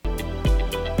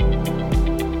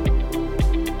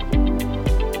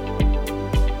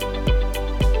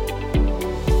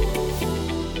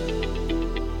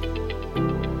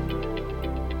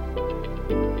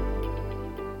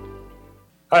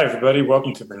Hi, everybody.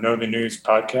 Welcome to the Know the News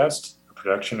podcast, a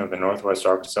production of the Northwest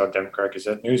Arkansas Democrat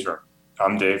Gazette newsroom.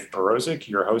 I'm Dave Perozik,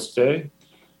 your host today,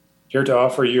 here to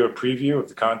offer you a preview of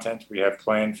the content we have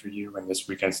planned for you in this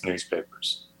weekend's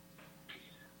newspapers.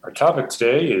 Our topic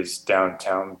today is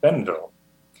downtown Bentonville.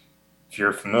 If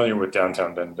you're familiar with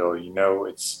downtown Bentonville, you know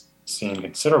it's seen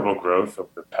considerable growth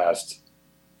over the past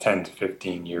 10 to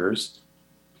 15 years.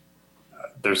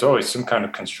 There's always some kind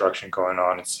of construction going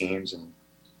on, it seems, and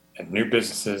new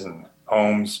businesses and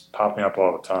homes popping up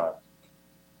all the time.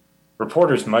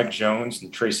 Reporters Mike Jones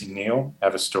and Tracy Neal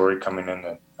have a story coming in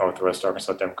the Northwest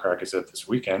Arkansas Democrat Gazette this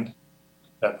weekend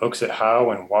that looks at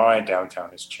how and why downtown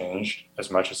has changed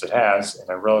as much as it has in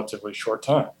a relatively short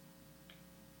time.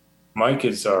 Mike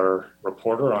is our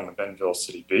reporter on the Bentonville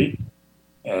City Beat,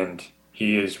 and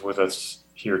he is with us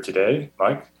here today.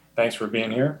 Mike, thanks for being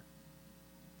here.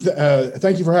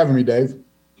 Thank you for having me, Dave.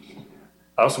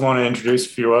 I also want to introduce a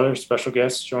few other special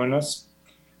guests joining us.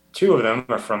 Two of them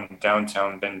are from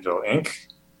Downtown Bentonville, Inc.,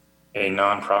 a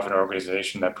nonprofit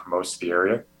organization that promotes the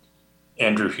area.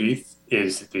 Andrew Heath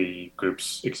is the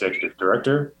group's executive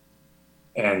director,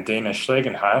 and Dana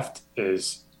Schlagenhaft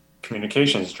is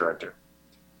communications director.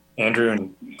 Andrew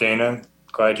and Dana,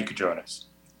 glad you could join us.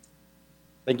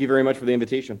 Thank you very much for the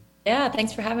invitation. Yeah,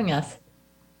 thanks for having us.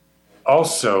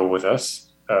 Also with us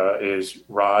is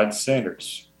Rod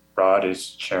Sanders. Rod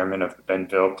is chairman of the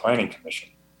Bentonville Planning Commission.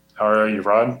 How are you,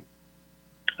 Rod?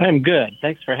 I'm good.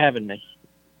 Thanks for having me.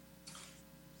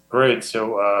 Great.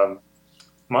 So,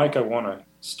 Mike, I want to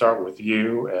start with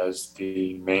you as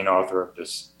the main author of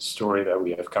this story that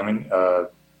we have coming.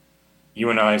 You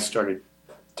and I started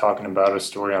talking about a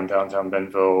story on downtown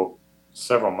Bentonville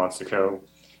several months ago.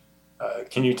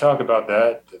 Can you talk about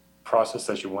that, the process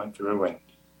that you went through, and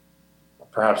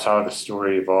perhaps how the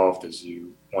story evolved as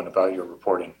you went about your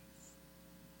reporting?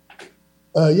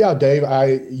 Yeah, Dave,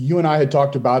 you and I had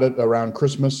talked about it around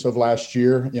Christmas of last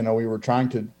year. You know, we were trying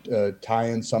to tie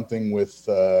in something with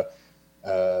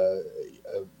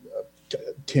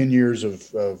 10 years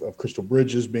of Crystal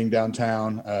Bridges being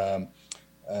downtown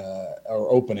or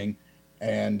opening.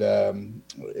 And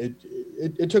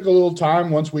it took a little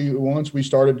time once we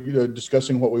started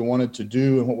discussing what we wanted to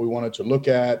do and what we wanted to look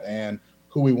at and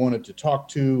who we wanted to talk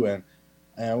to.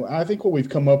 And I think what we've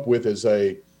come up with is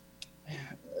a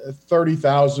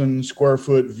 30,000 square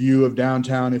foot view of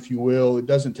downtown, if you will. It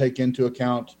doesn't take into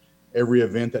account every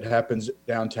event that happens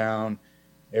downtown,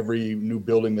 every new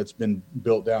building that's been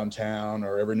built downtown,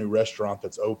 or every new restaurant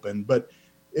that's open. But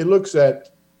it looks at,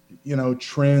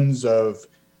 trends of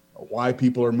why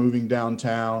people are moving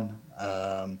downtown,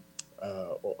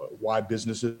 why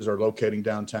businesses are locating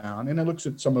downtown. And it looks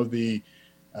at some of the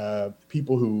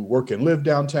people who work and live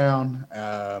downtown,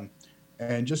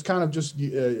 and just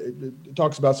it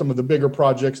talks about some of the bigger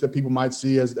projects that people might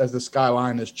see as the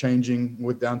skyline is changing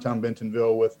with downtown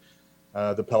Bentonville, with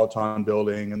the Peloton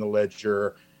building and the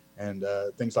Ledger and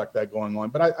things like that going on.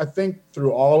 But I think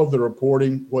through all of the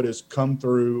reporting, what has come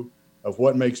through of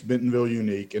what makes Bentonville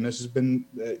unique, and this has been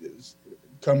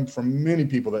come from many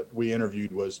people that we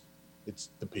interviewed, was it's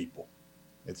the people.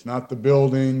 It's not the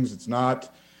buildings. It's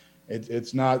not the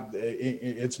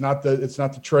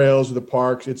trails or the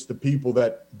parks. It's the people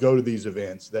that go to these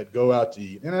events, that go out to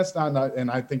eat. And that's not and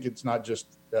I think it's not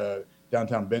just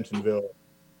downtown Bentonville,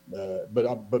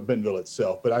 but Bentonville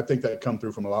itself. But I think that come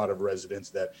through from a lot of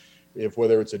residents, that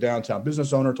whether it's a downtown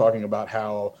business owner talking about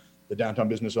how the downtown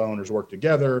business owners work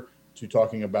together, to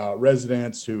talking about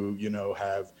residents who,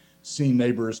 have seen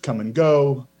neighbors come and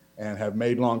go and have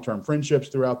made long-term friendships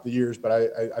throughout the years. But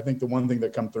I think the one thing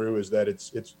that come through is that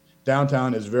it's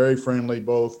downtown is very friendly,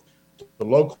 both to the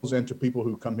locals and to people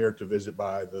who come here to visit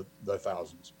by the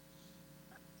thousands.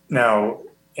 Now,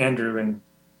 Andrew and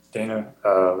Dana,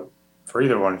 for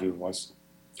either one of you who wants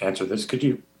to answer this, could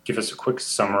you give us a quick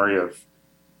summary of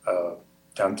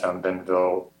Downtown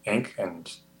Bentonville, Inc. and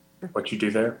what you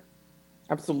do there?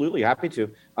 Absolutely, happy to.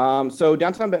 So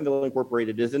Downtown Bentonville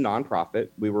Incorporated is a nonprofit.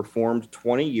 We were formed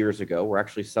 20 years ago. We're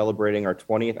actually celebrating our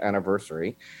 20th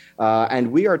anniversary. And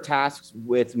we are tasked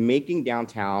with making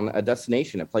downtown a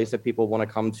destination, a place that people want to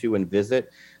come to and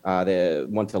visit. They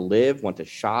want to live, want to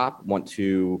shop, want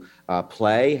to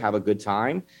play, have a good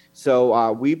time.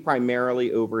 So we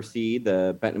primarily oversee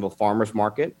the Bentonville Farmers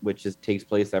Market, which takes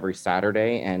place every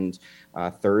Saturday and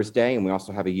Thursday. And we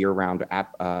also have a year-round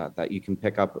app that you can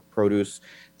pick up produce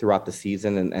throughout the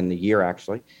season and the year,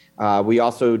 actually. We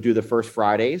also do the First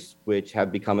Fridays, which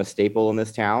have become a staple in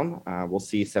this town. We'll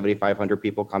see 7,500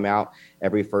 people come out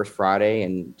every First Friday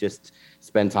and just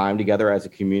spend time together as a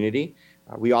community.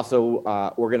 We also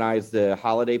organize the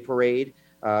holiday parade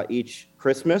each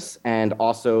Christmas, and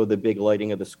also the big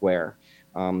lighting of the square.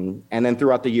 And then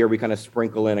throughout the year, we kind of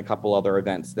sprinkle in a couple other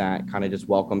events that kind of just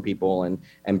welcome people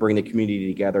and bring the community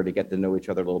together to get to know each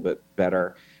other a little bit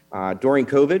better. During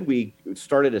COVID, we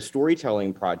started a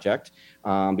storytelling project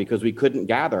because we couldn't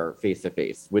gather face to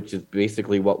face, which is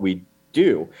basically what we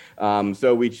do.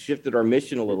 So we shifted our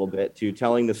mission a little bit to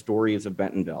telling the stories of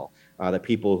Bentonville, the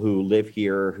people who live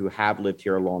here, who have lived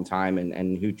here a long time,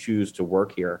 and who choose to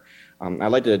work here. I'd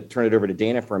like to turn it over to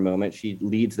Dana for a moment. She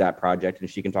leads that project, and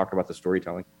she can talk about the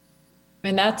storytelling.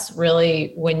 And that's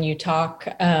really when you talk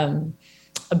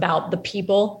about the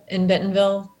people in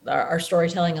Bentonville, our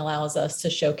storytelling allows us to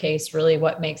showcase really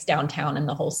what makes downtown and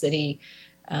the whole city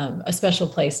a special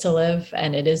place to live,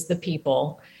 and it is the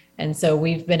people. And so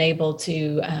we've been able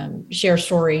to share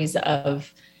stories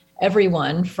of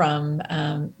everyone from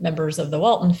members of the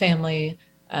Walton family,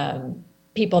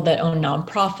 people that own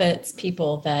nonprofits,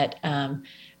 people that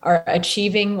are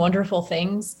achieving wonderful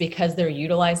things because they're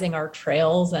utilizing our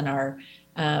trails and our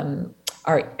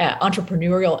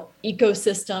entrepreneurial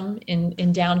ecosystem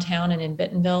in downtown and in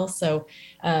Bentonville. So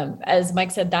as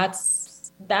Mike said,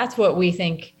 that's what we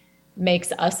think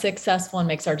makes us successful and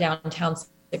makes our downtown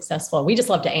successful. We just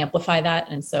love to amplify that.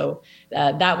 And so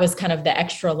that was kind of the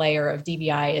extra layer of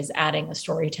DBI, is adding a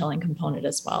storytelling component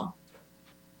as well.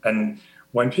 And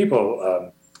when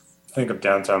people think of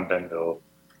downtown Bentonville,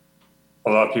 a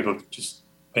lot of people just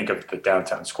think of the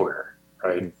downtown square,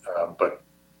 right? But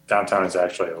downtown is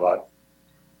actually a lot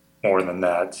more than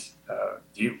that.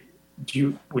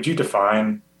 Would you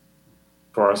define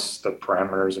for us the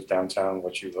parameters of downtown,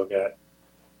 what you look at?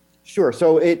 Sure.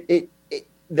 So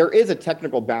there is a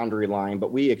technical boundary line,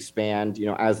 but we expand,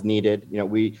 as needed.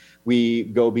 We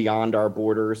go beyond our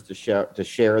borders to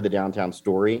share the downtown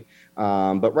story.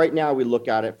 But right now we look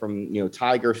at it from,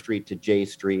 Tiger Street to J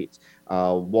Street,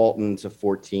 Walton to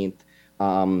 14th.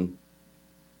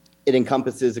 It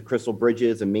encompasses the Crystal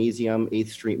Bridges, Amazium, 8th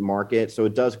Street Market. So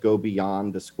it does go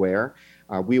beyond the square.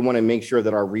 We want to make sure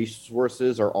that our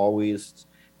resources are always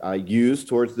used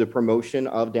towards the promotion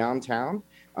of downtown.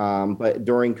 But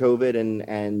during COVID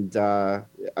and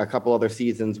a couple other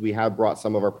seasons, we have brought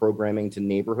some of our programming to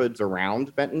neighborhoods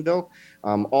around Bentonville,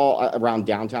 all around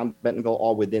downtown Bentonville,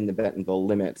 all within the Bentonville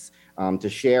limits, to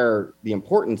share the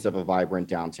importance of a vibrant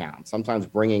downtown. Sometimes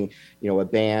bringing, a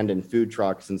band and food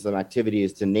trucks and some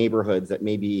activities to neighborhoods that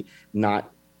maybe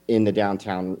not in the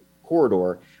downtown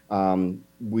corridor.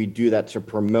 We do that to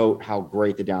promote how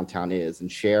great the downtown is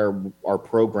and share our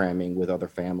programming with other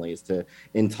families to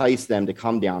entice them to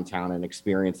come downtown and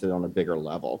experience it on a bigger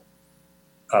level.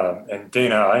 And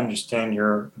Dana, I understand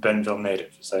you're a Bentonville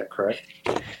native. Is that correct?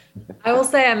 I will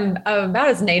say I'm about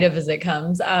as native as it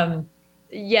comes.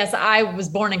 Yes, I was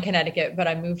born in Connecticut, but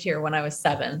I moved here when I was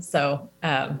 7. So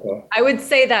Cool. I would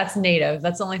say that's native.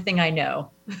 That's the only thing I know.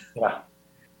 Yeah,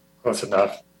 close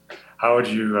enough. How would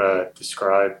you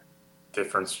describe the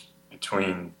difference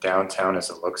between downtown as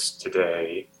it looks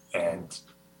today and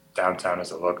downtown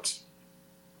as it looked,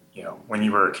 when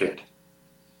you were a kid?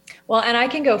 Well, and I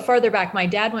can go further back. My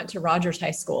dad went to Rogers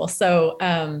High School. So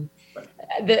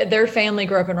their family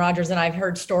grew up in Rogers, and I've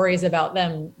heard stories about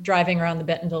them driving around the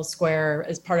Bentonville Square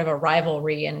as part of a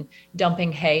rivalry and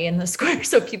dumping hay in the square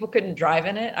so people couldn't drive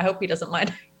in it. I hope he doesn't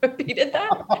mind I repeated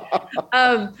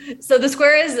that. So the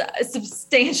square has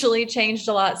substantially changed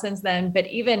a lot since then, but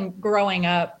even growing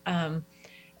up,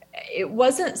 it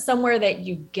wasn't somewhere that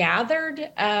you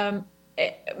gathered,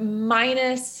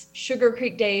 minus Sugar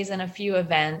Creek Days and a few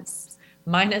events,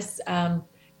 minus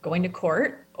going to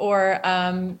court, or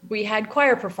we had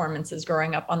choir performances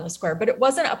growing up on the square, but it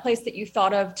wasn't a place that you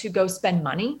thought of to go spend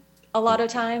money a lot of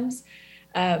times.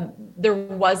 There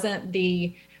wasn't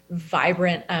the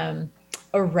vibrant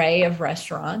array of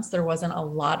restaurants. There wasn't a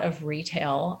lot of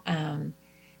retail.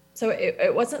 So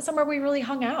it wasn't somewhere we really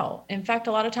hung out. In fact,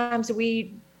 a lot of times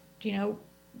we,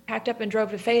 packed up and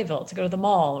drove to Fayetteville to go to the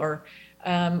mall, or,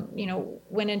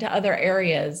 went into other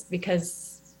areas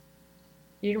because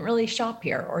you didn't really shop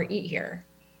here or eat here.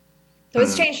 So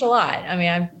it's changed a lot. I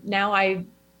mean, I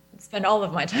spend all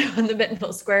of my time on the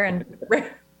Bentonville Square and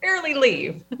rarely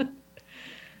leave.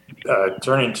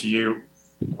 Turning to you,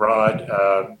 Rod,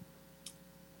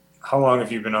 how long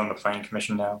have you been on the Planning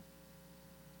Commission now?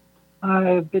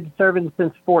 I've been serving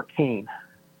since 14.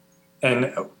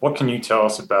 And what can you tell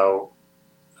us about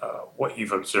what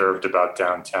you've observed about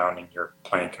downtown in your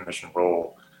Planning Commission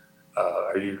role?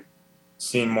 Are you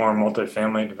seeing more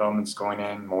multifamily developments going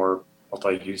in, more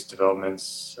multi-use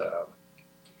developments?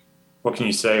 What can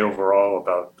you say overall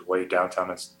about the way downtown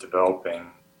is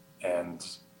developing, and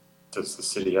does the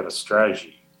city have a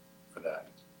strategy for that?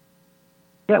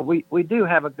 Yeah, we do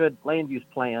have a good land use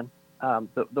plan.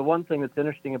 The one thing that's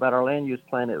interesting about our land use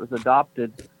plan, it was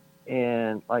adopted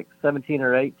in like 17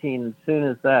 or 18. As soon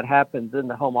as that happened, then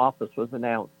the home office was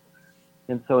announced.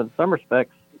 And so in some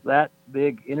respects, that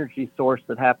big energy source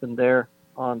that happened there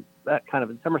on that kind of,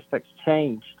 in some respects,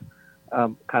 changed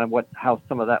kind of how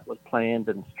some of that was planned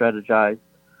and strategized.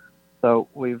 So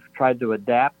we've tried to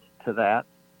adapt to that.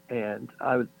 And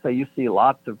I would say you see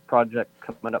lots of projects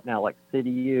coming up now, like City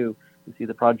U. You see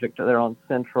the project there on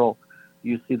Central.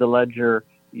 You see the Ledger.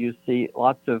 You see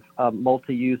lots of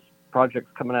multi-use projects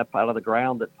coming up out of the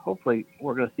ground that hopefully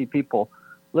we're going to see people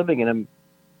living in them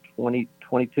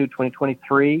 2022,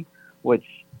 2023, which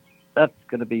that's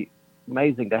going to be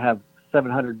amazing to have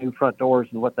 700 new front doors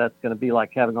and what that's going to be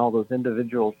like, having all those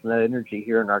individuals and that energy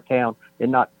here in our town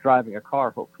and not driving a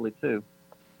car, hopefully, too,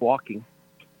 walking.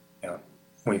 Yeah,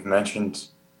 we've mentioned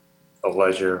the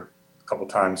Ledger a couple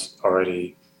times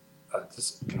already.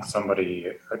 Can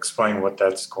somebody explain what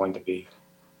that's going to be?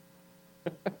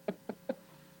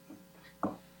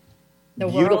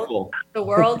 Beautiful. The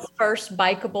world's first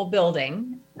bikeable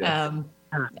building. Yes.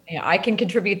 I can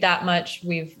contribute that much.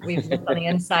 We've looked on the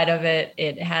inside of it.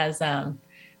 It has,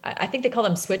 I think they call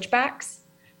them switchbacks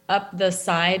up the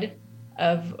side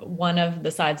of one of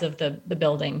the sides of the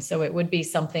building. So it would be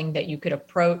something that you could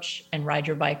approach and ride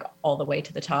your bike all the way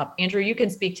to the top. Andrew, you can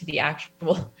speak to the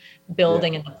actual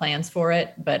building and the plans for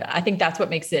it, but I think that's what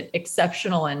makes it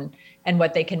exceptional and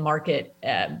what they can market,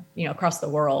 across the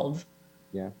world.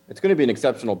 Yeah, it's going to be an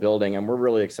exceptional building, and we're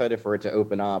really excited for it to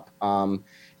open up.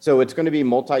 So it's going to be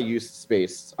multi-use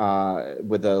space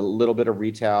with a little bit of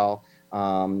retail.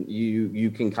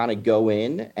 You can kind of go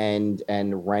in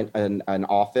and rent an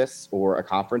office or a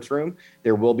conference room.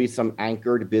 There will be some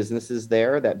anchored businesses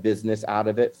there that business out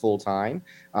of it full time.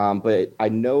 But I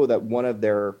know that one of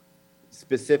their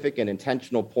specific and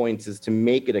intentional points is to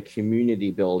make it a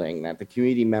community building, that the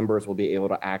community members will be able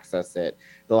to access it.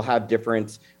 They'll have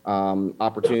different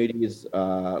opportunities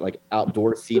like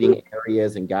outdoor seating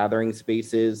areas and gathering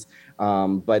spaces.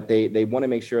 But they want to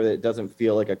make sure that it doesn't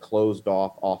feel like a closed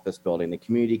off office building. The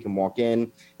community can walk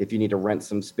in. If you need to rent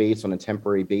some space on a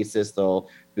temporary basis, they'll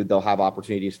have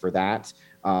opportunities for that.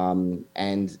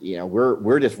 And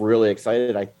we're just really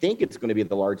excited. I think it's going to be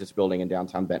the largest building in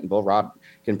downtown Bentonville. Rod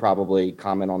can probably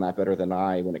comment on that better than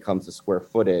I when it comes to square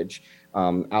footage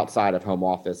outside of home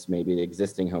office, maybe the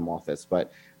existing home office.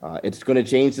 But it's going to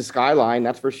change the skyline,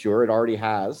 that's for sure. It already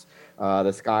has.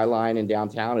 The skyline in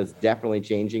downtown is definitely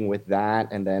changing with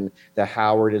that. And then the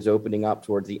Howard is opening up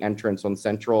towards the entrance on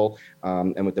Central.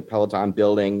 And with the Peloton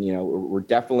building, we're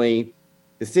definitely,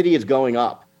 the city is going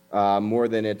up more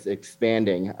than it's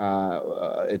expanding.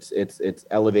 It's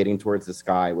elevating towards the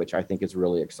sky, which I think is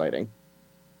really exciting.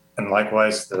 And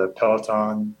likewise, the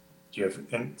Peloton, do you have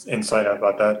insight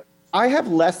about that? I have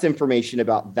less information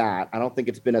about that. I don't think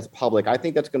it's been as public. I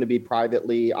think that's going to be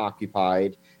privately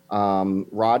occupied.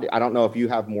 Rod, I don't know if you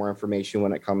have more information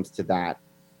when it comes to that.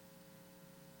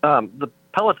 The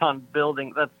Peloton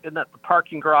building, isn't that the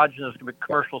parking garage, and there's going to be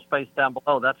commercial space down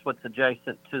below? That's what's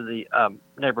adjacent to the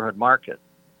neighborhood market.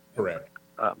 Correct.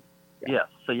 Yes.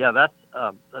 So that's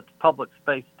public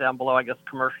space down below. I guess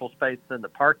commercial space, and the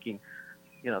parking,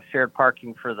 shared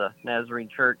parking for the Nazarene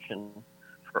Church and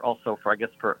for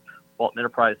Walton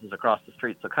Enterprises across the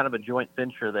street. So kind of a joint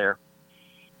venture there.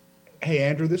 Hey,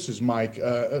 Andrew, this is Mike.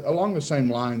 Along the same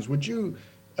lines, would you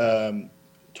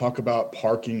talk about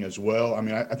parking as well? I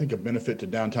mean, I think a benefit to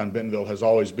downtown Bentonville has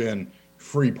always been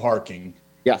free parking.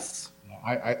 Yes.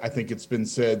 I think it's been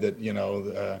said that,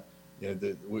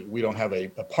 we don't have a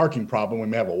parking problem. We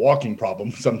may have a walking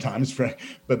problem sometimes,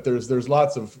 but there's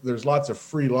lots of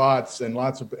free lots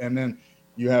and then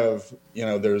you have,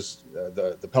 there's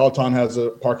the Peloton has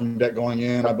a parking deck going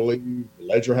in, I believe.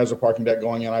 Ledger has a parking deck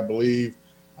going in, I believe.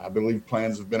 I believe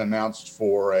plans have been announced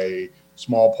for a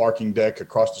small parking deck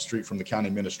across the street from the county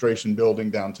administration building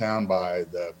downtown by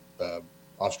the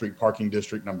off-street parking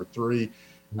district number 3.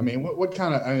 I mean, what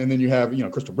kind of, and then you have,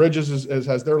 Crystal Bridges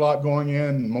has their lot going in,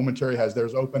 and Momentary has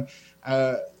theirs open.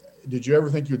 Did you ever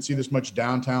think you would see this much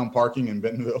downtown parking in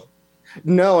Bentonville?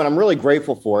 No, and I'm really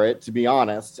grateful for it, to be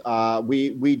honest.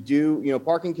 We do,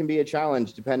 parking can be a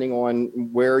challenge depending on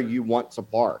where you want to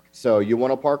park. So you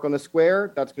want to park on the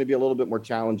square, that's going to be a little bit more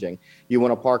challenging. You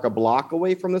want to park a block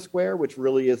away from the square, which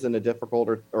really isn't a difficult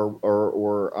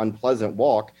or unpleasant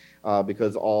walk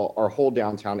because our whole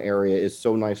downtown area is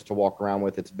so nice to walk around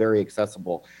with. It's very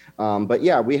accessible. But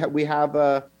yeah, we have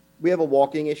a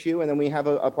walking issue, and then we have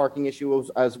a parking issue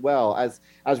as well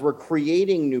as we're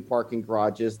creating new parking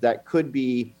garages that could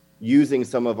be using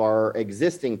some of our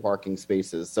existing parking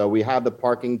spaces. So we have the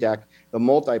parking deck, the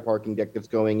multi-parking deck that's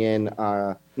going in,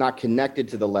 not connected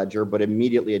to the ledger, but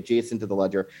immediately adjacent to the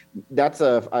ledger. That's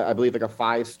I believe like a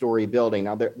 5-story building.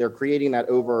 Now they're creating that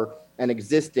over an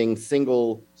existing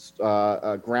single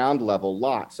ground level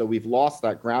lot. So we've lost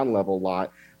that ground level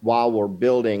lot while we're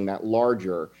building that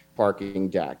larger parking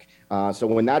deck. So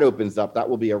when that opens up, that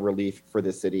will be a relief for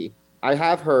the city. I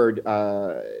have heard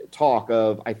talk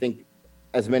of, I think,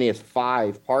 as many as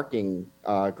 5 parking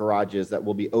garages that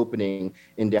will be opening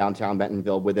in downtown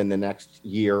Bentonville within the next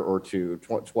year or two,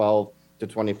 12 to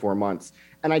 24 months.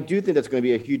 And I do think that's going to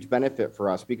be a huge benefit for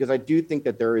us, because I do think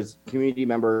that there is community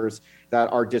members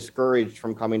that are discouraged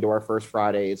from coming to our First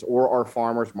Fridays or our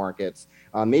farmers markets.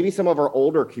 Maybe some of our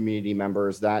older community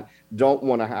members that don't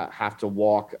want to have to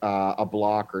walk a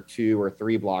block or 2 or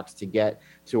 3 blocks to get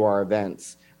to our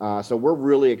events. So we're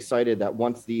really excited that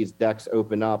once these decks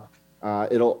open up,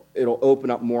 it'll open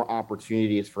up more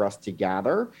opportunities for us to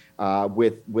gather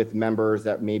with members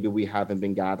that maybe we haven't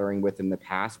been gathering with in the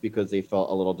past because they felt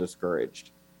a little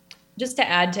discouraged. Just to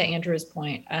add to Andrew's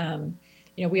point,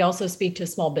 we also speak to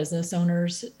small business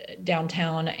owners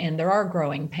downtown, and there are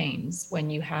growing pains when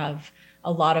you have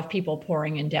a lot of people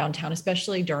pouring in downtown,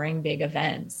 especially during big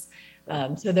events.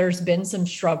 So there's been some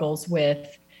struggles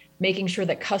with making sure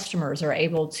that customers are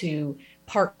able to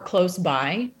park close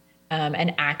by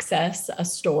and access a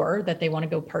store that they want to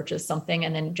go purchase something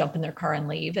and then jump in their car and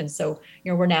leave. And so,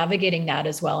 we're navigating that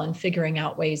as well and figuring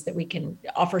out ways that we can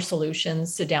offer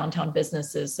solutions to downtown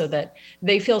businesses so that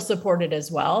they feel supported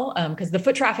as well. Because the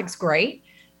foot traffic's great,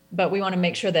 but we want to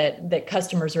make sure that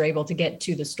customers are able to get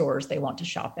to the stores they want to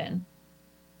shop in.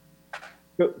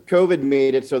 COVID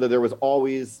made it so that there was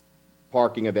always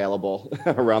parking available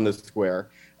around the square.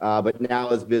 But now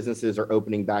as businesses are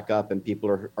opening back up and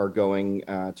people are going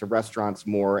to restaurants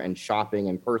more and shopping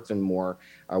in person more,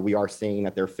 we are seeing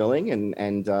that they're filling,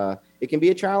 and it can be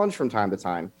a challenge from time to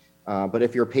time. But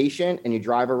if you're patient and you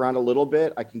drive around a little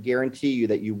bit, I can guarantee you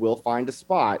that you will find a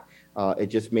spot. It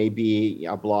just may be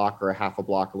a block or a half a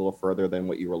block a little further than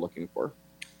what you were looking for.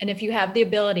 And if you have the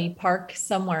ability, park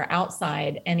somewhere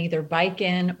outside and either bike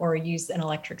in or use an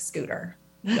electric scooter.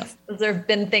 Yes. There have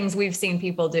been things we've seen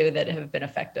people do that have been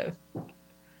effective.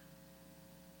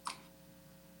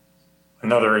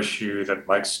 Another issue that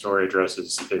Mike's story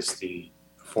addresses is the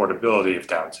affordability of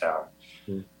downtown.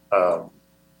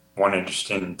 One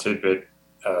interesting tidbit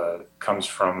comes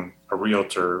from a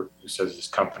realtor who says his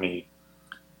company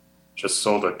just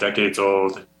sold a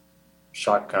decades-old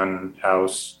shotgun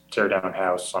house, tear-down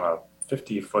house on a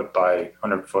 50-foot by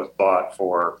 100-foot lot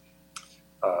for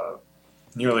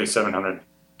nearly $700,000.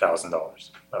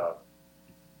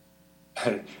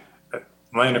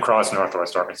 Land across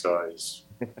Northwest Arkansas is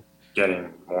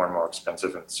getting more and more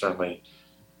expensive, and certainly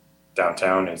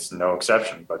downtown is no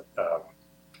exception. But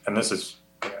and this is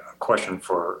a question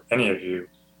for any of you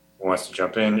who wants to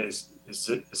jump in: is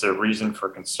there a reason for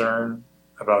concern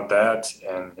about that?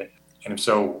 And if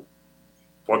so,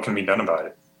 what can be done about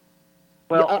it?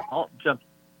 Well, I'll jump.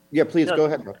 Yeah, please go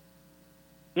ahead, bro.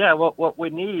 Yeah, what we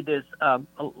need is a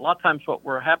lot of times what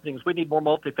we're happening is we need more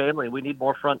multifamily. We need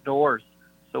more front doors.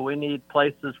 So we need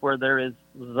places where there is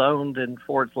zoned and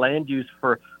for its land use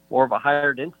for more of a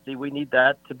higher density. We need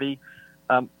that to be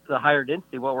the higher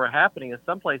density. What we're happening is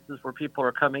some places where people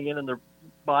are coming in and they're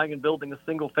buying and building a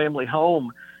single family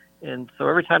home. And so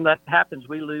every time that happens,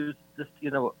 we lose just,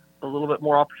 a little bit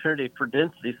more opportunity for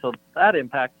density. So that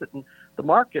impacts it. And the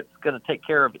market's going to take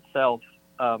care of itself.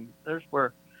 There's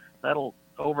where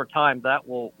over time that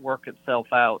will work itself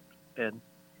out.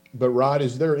 But Rod,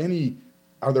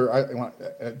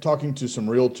 talking to some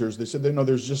realtors, they said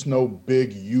there's just no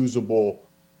big usable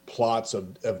plots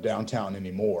of downtown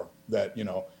anymore, that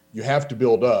you have to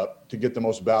build up to get the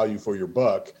most value for your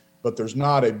buck, but there's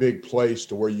not a big place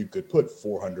to where you could put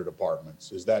 400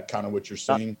 apartments. Is that kind of what you're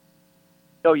seeing?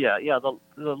 Oh yeah. The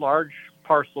large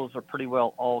parcels are pretty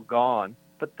well all gone,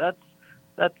 but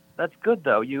that's good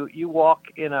though. You walk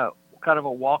in a kind of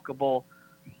a walkable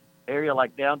area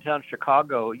like downtown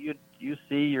Chicago, you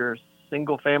see your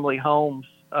single family homes,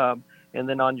 and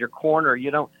then on your corner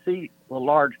you don't see the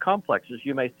large complexes.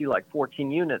 You may see like 14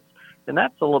 units, and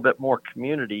that's a little bit more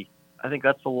community. I think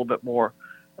that's a little bit more,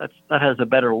 that has a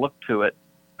better look to it.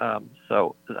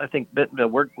 So I think Bentonville,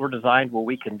 we're designed where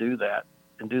we can do that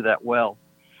and do that well.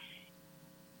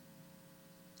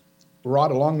 Rod,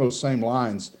 along those same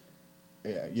lines,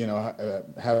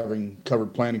 having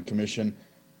covered planning commission,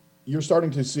 you're starting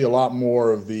to see a lot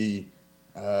more of the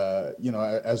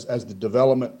as the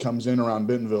development comes in around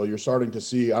Bentonville, you're starting to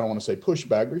see, I don't want to say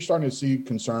pushback, but you're starting to see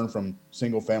concern from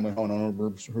single family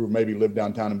homeowners who maybe lived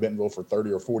downtown in Bentonville for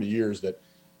 30 or 40 years that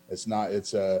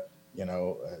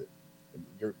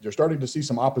you're starting to see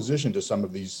some opposition to some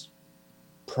of these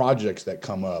projects that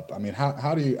come up. I mean,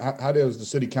 how does the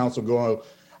city council go?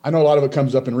 I know a lot of it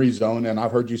comes up in rezone, and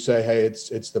I've heard you say, hey,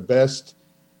 it's the best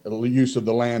use of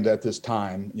the land at this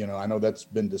time. I know that's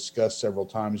been discussed several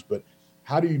times, but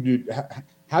how do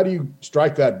you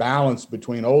strike that balance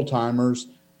between old timers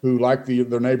who like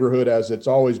their neighborhood as it's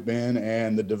always been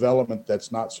and the development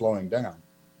that's not slowing down?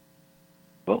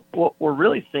 Well, what we're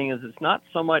really seeing is it's not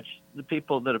so much the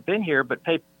people that have been here, but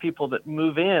people that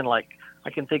move in. Like,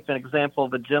 I can think of an example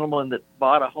of a gentleman that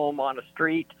bought a home on a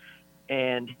street,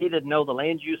 and he didn't know the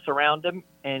land use around him,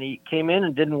 and he came in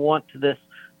and didn't want this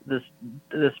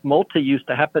multi-use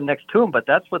to happen next to him, but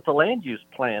that's what the land use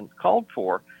plan called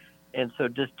for. And so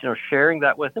just, sharing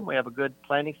that with him, we have a good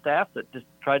planning staff that just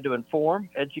tried to inform,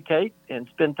 educate, and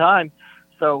spend time.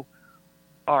 So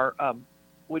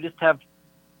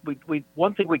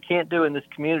one thing we can't do in this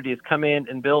community is come in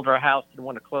and build our house and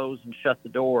want to close and shut the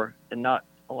door and not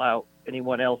allow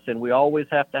anyone else in. We always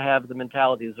have to have the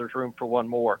mentality is there's room for one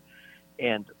more.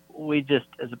 And we just,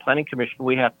 as a planning commission,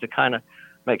 we have to kind of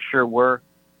make sure we're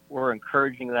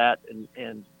encouraging that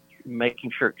and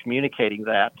making sure communicating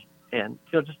that and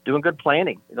just doing good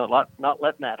planning, not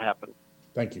letting that happen.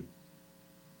 Thank you.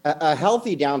 A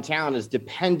healthy downtown is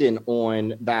dependent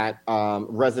on that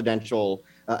residential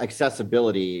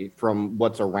accessibility from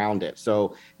what's around it.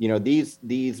 So,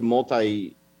 these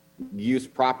multi-use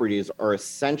properties are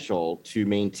essential to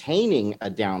maintaining a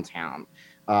downtown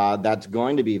that's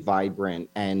going to be vibrant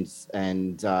and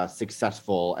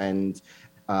successful and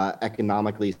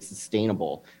economically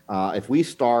sustainable.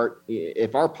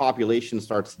 If our population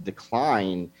starts to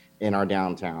decline in our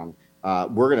downtown,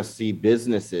 we're going to see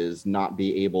businesses not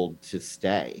be able to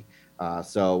stay.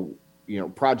 So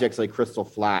projects like Crystal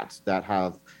Flats that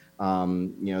have,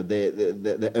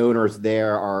 the owners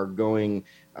there are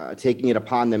taking it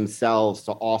upon themselves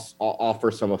to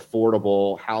offer some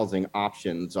affordable housing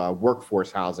options,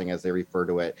 workforce housing, as they refer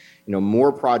to it.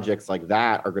 More projects like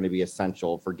that are going to be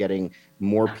essential for getting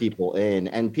more people in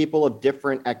and people of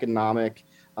different economic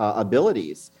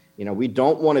abilities. We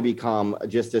don't want to become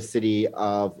just a city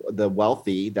of the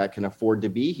wealthy that can afford to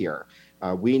be here.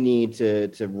 We need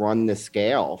to run the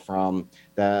scale from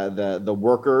the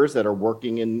workers that are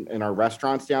working in our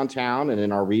restaurants downtown and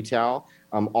in our retail,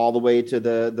 all the way to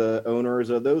the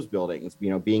owners of those buildings,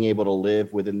 being able to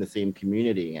live within the same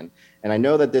community. And I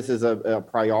know that this is a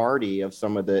priority of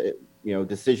some of the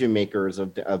decision makers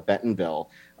of Bentonville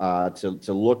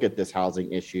to look at this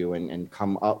housing issue and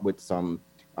come up with some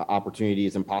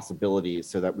opportunities and possibilities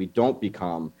so that we don't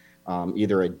become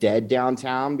either a dead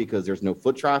downtown because there's no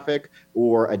foot traffic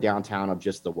or a downtown of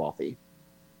just the wealthy.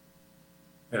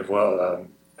 Yeah, well,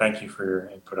 thank you for your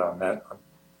input on that,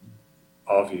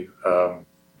 all of you.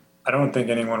 I don't think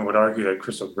anyone would argue that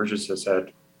Crystal Bridges has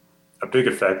had a big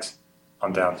effect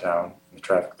on downtown and the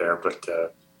traffic there, but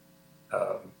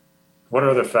what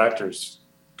other factors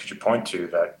could you point to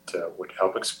that would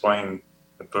help explain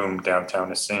the boom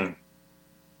downtown is seeing?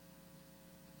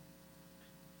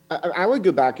 I would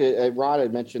go back. Rod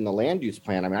had mentioned the land use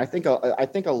plan. I mean, I think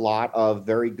a lot of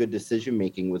very good decision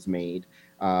making was made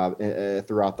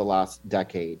throughout the last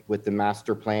decade with the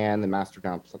master plan, the master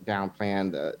downtown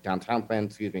plan, the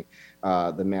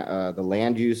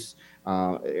land use.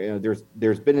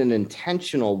 There's been an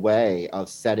intentional way of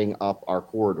setting up our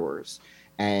corridors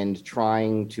and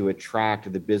trying to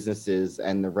attract the businesses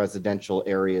and the residential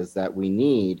areas that we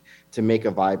need to make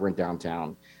a vibrant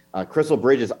downtown. Crystal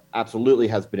Bridges absolutely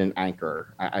has been an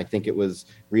anchor. I think it was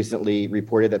recently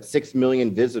reported that 6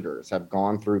 million visitors have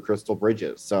gone through Crystal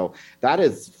Bridges. So that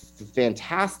is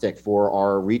fantastic for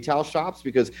our retail shops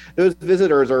because those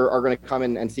visitors are going to come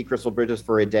in and see Crystal Bridges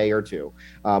for a day or two.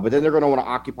 But then they're going to want to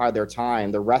occupy their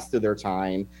time, the rest of their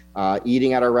time,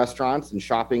 eating at our restaurants and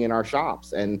shopping in our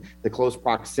shops. And the close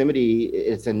proximity,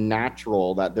 it's a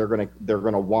natural that they're going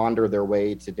to wander their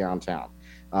way to downtown.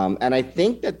 And I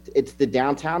think that it's the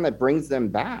downtown that brings them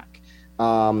back.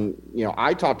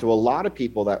 I talked to a lot of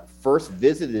people that first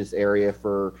visited this area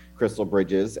for Crystal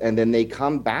Bridges, and then they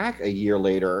come back a year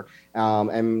later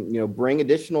and bring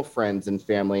additional friends and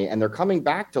family, and they're coming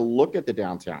back to look at the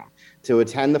downtown, to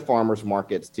attend the farmers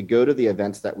markets, to go to the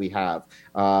events that we have,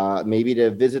 maybe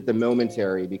to visit the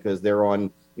momentary because they're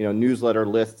on newsletter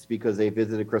lists because they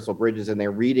visited Crystal Bridges and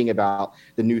they're reading about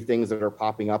the new things that are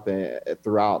popping up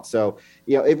throughout. So,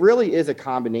 it really is a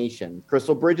combination.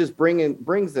 Crystal Bridges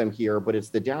brings them here, but it's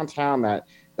the downtown that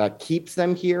that keeps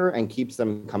them here and keeps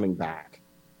them coming back.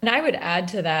 And I would add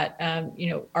to that,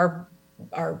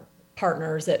 our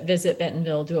partners at Visit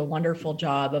Bentonville do a wonderful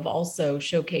job of also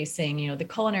showcasing, the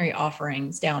culinary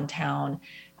offerings downtown.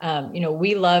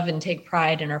 We love and take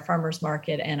pride in our farmers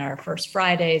market and our First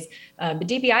Fridays. But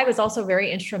DBI was also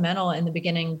very instrumental in the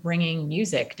beginning, bringing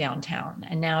music downtown.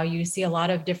 And now you see a lot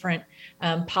of different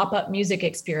pop-up music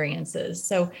experiences.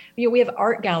 So, we have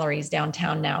art galleries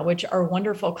downtown now, which are a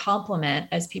wonderful complement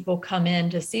as people come in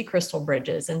to see Crystal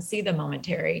Bridges and see the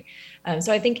momentary.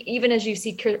 So I think even as you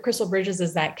see Crystal Bridges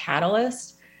as that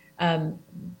catalyst,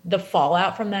 the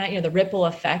fallout from that, the ripple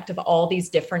effect of all these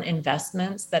different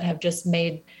investments that have just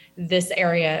made this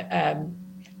area,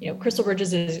 Crystal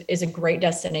Bridges is a great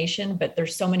destination, but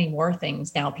there's so many more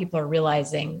things now people are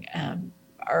realizing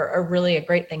are really a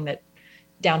great thing that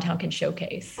downtown can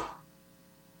showcase.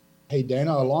 Hey,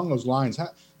 Dana, along those lines,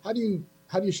 how do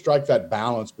you strike that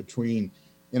balance between,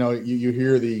 you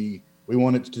hear we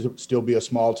want it to still be a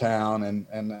small town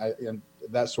and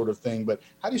that sort of thing, but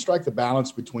how do you strike the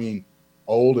balance between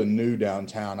old and new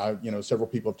downtown? Several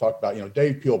people have talked about,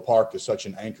 Dave Peel Park is such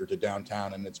an anchor to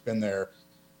downtown, and it's been there,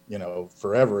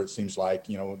 forever. It seems like,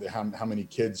 how many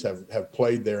kids have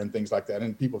played there and things like that.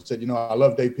 And people have said, I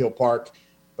love Dave Peel Park,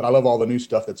 but I love all the new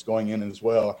stuff that's going in as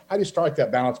well. How do you strike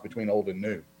that balance between old and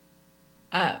new?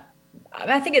 I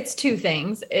think it's two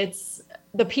things. It's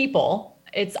the people.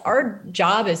 It's our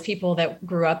job as people that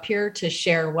grew up here to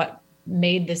share what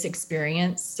made this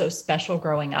experience so special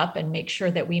growing up and make sure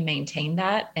that we maintain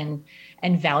that and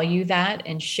value that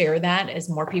and share that as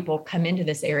more people come into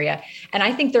this area. And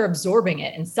I think they're absorbing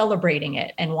it and celebrating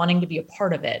it and wanting to be a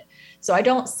part of it. So I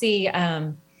don't see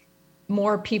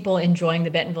more people enjoying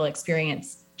the Bentonville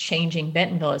experience changing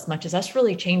Bentonville as much as us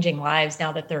really changing lives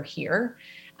now that they're here.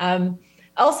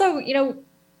 Also,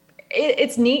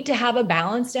 it's neat to have a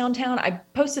balance downtown. I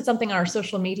posted something on our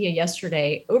social media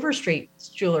yesterday. Overstreet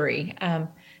Jewelry,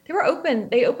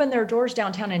 they opened their doors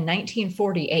downtown in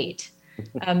 1948.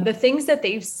 The things that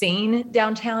they've seen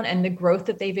downtown and the growth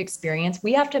that they've experienced,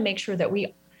 we have to make sure that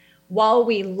while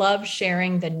we love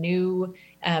sharing the new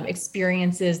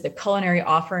experiences, the culinary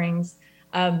offerings,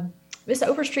 Miss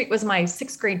Overstreet was my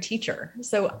 6th grade teacher.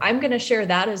 So I'm going to share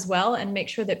that as well and make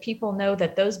sure that people know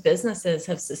that those businesses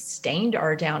have sustained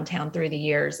our downtown through the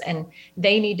years and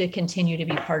they need to continue to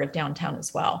be part of downtown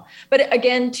as well. But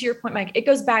again, to your point, Mike, it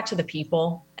goes back to the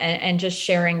people and just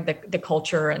sharing the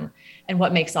culture and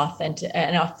what makes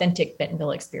an authentic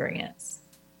Bentonville experience.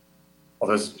 Well,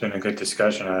 this has been a good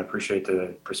discussion. I appreciate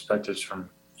the perspectives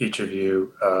from each of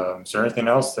you. Is there anything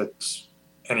else that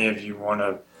any of you want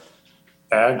to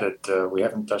add that we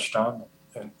haven't touched on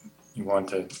and you want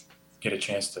to get a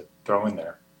chance to throw in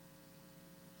there?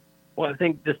 Well, I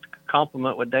think just to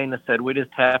compliment what Dana said, we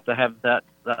just have to have that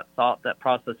thought, that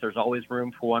process. There's always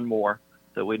room for one more,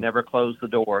 that we never close the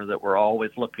door, that we're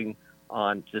always looking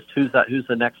on just who's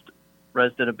the next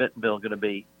resident of Bentonville going to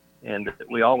be. And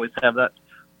we always have that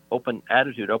open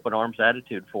arms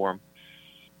attitude for them.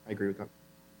 I agree with that.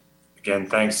 Again,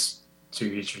 thanks to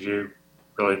each of you.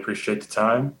 Really appreciate the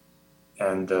time.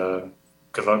 And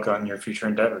good luck on your future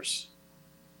endeavors.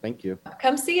 Thank you.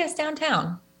 Come see us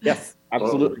downtown. Yes,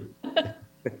 absolutely.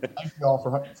 Thank you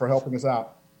all for helping us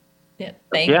out. Yeah,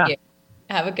 thank you.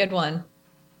 Have a good one.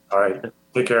 All right.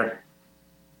 Take care.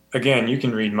 Again, you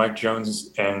can read Mike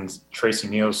Jones and Tracy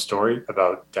Neal's story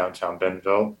about downtown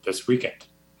Bentonville this weekend.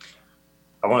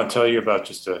 I want to tell you about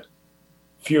just a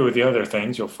few of the other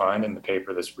things you'll find in the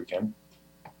paper this weekend.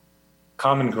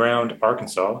 Common Ground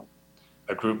Arkansas,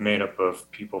 a group made up of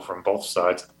people from both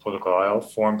sides of the political aisle,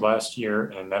 formed last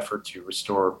year in an effort to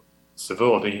restore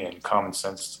civility and common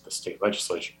sense to the state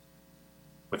legislature.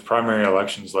 With primary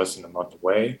elections less than a month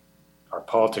away, our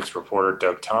politics reporter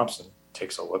Doug Thompson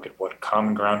takes a look at what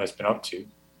Common Ground has been up to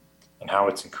and how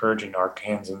it's encouraging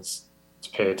Arkansans to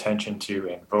pay attention to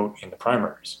and vote in the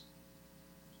primaries.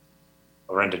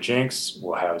 Lorinda Jenks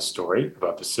will have a story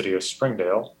about the city of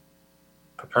Springdale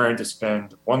preparing to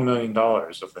spend $1 million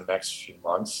over the next few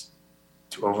months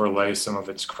to overlay some of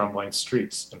its crumbling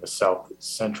streets in the south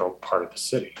central part of the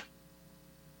city.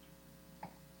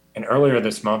 And earlier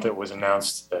this month, it was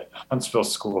announced that Huntsville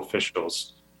school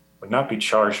officials would not be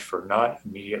charged for not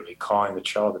immediately calling the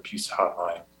child abuse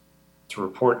hotline to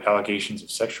report allegations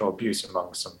of sexual abuse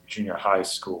among some junior high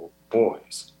school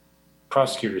boys.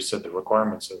 Prosecutors said the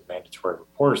requirements of the mandatory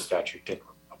reporter statute didn't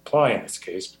apply in this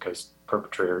case because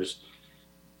perpetrators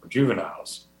were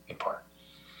juveniles, in part.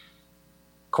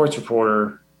 Courts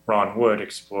reporter Ron Wood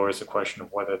explores the question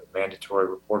of whether the mandatory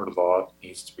reporter law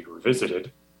needs to be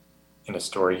revisited in a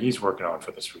story he's working on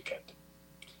for this weekend.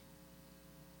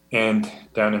 And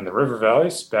down in the River Valley,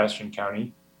 Sebastian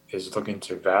County is looking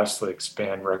to vastly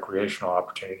expand recreational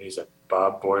opportunities at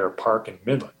Bob Boyer Park in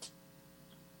Midland.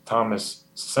 Thomas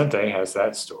Sente has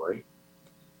that story.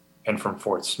 And from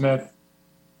Fort Smith,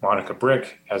 Monica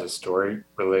Brick has a story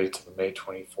related to the May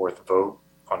 24th vote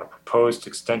on a proposed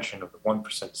extension of the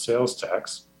 1% sales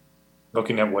tax,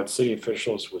 looking at what city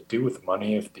officials would do with the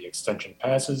money if the extension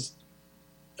passes,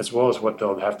 as well as what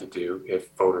they'll have to do if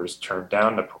voters turn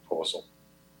down the proposal.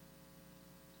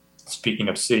 Speaking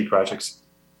of city projects,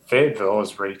 Fayetteville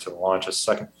is ready to launch a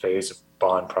second phase of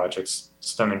bond projects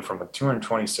stemming from a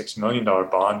 $226 million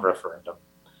bond referendum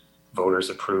voters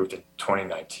approved in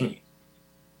 2019.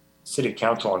 City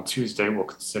Council on Tuesday will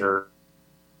consider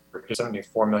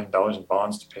 $74 million in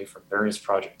bonds to pay for various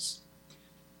projects.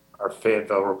 Our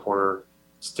Fayetteville reporter,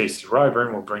 Stacy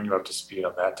Ryburn, will bring you up to speed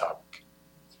on that topic.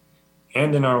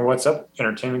 And in our What's Up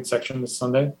entertainment section this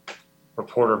Sunday,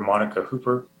 reporter Monica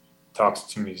Hooper talks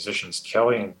to musicians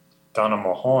Kelly and Donna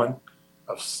Mulholland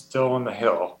of Still on the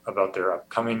Hill about their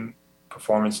upcoming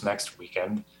performance next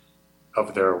weekend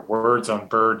of their Words on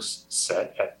Birds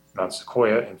set at Mount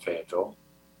Sequoia in Fayetteville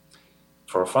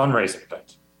for a fundraising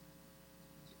event.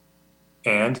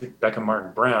 And Becca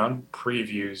Martin Brown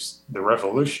previews The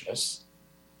Revolutionists,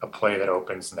 a play that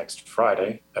opens next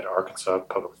Friday at Arkansas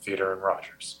Public Theater in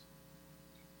Rogers.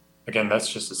 Again,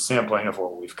 that's just a sampling of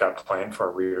what we've got planned for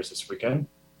our readers this weekend.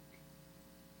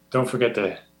 Don't forget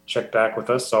to check back with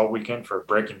us all weekend for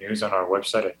breaking news on our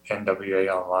website at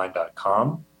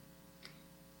nwaonline.com.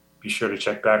 Be sure to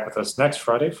check back with us next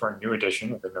Friday for a new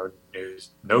edition of the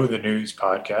Know the News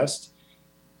podcast.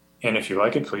 And if you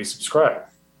like it, please subscribe.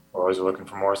 We're always looking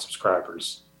for more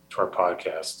subscribers to our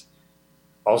podcast.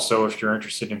 Also, if you're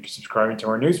interested in subscribing to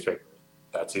our newspaper,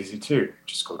 that's easy too.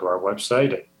 Just go to our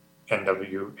website at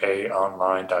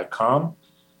nwaonline.com,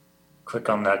 click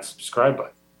on that subscribe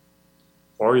button.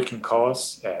 Or you can call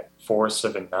us at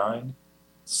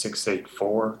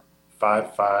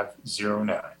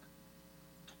 479-684-5509.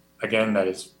 Again, that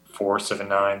is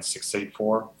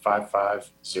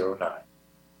 479-684-5509.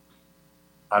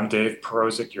 I'm Dave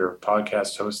Perozik, your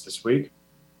podcast host this week.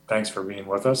 Thanks for being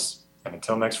with us. And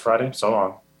until next Friday, so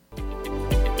long.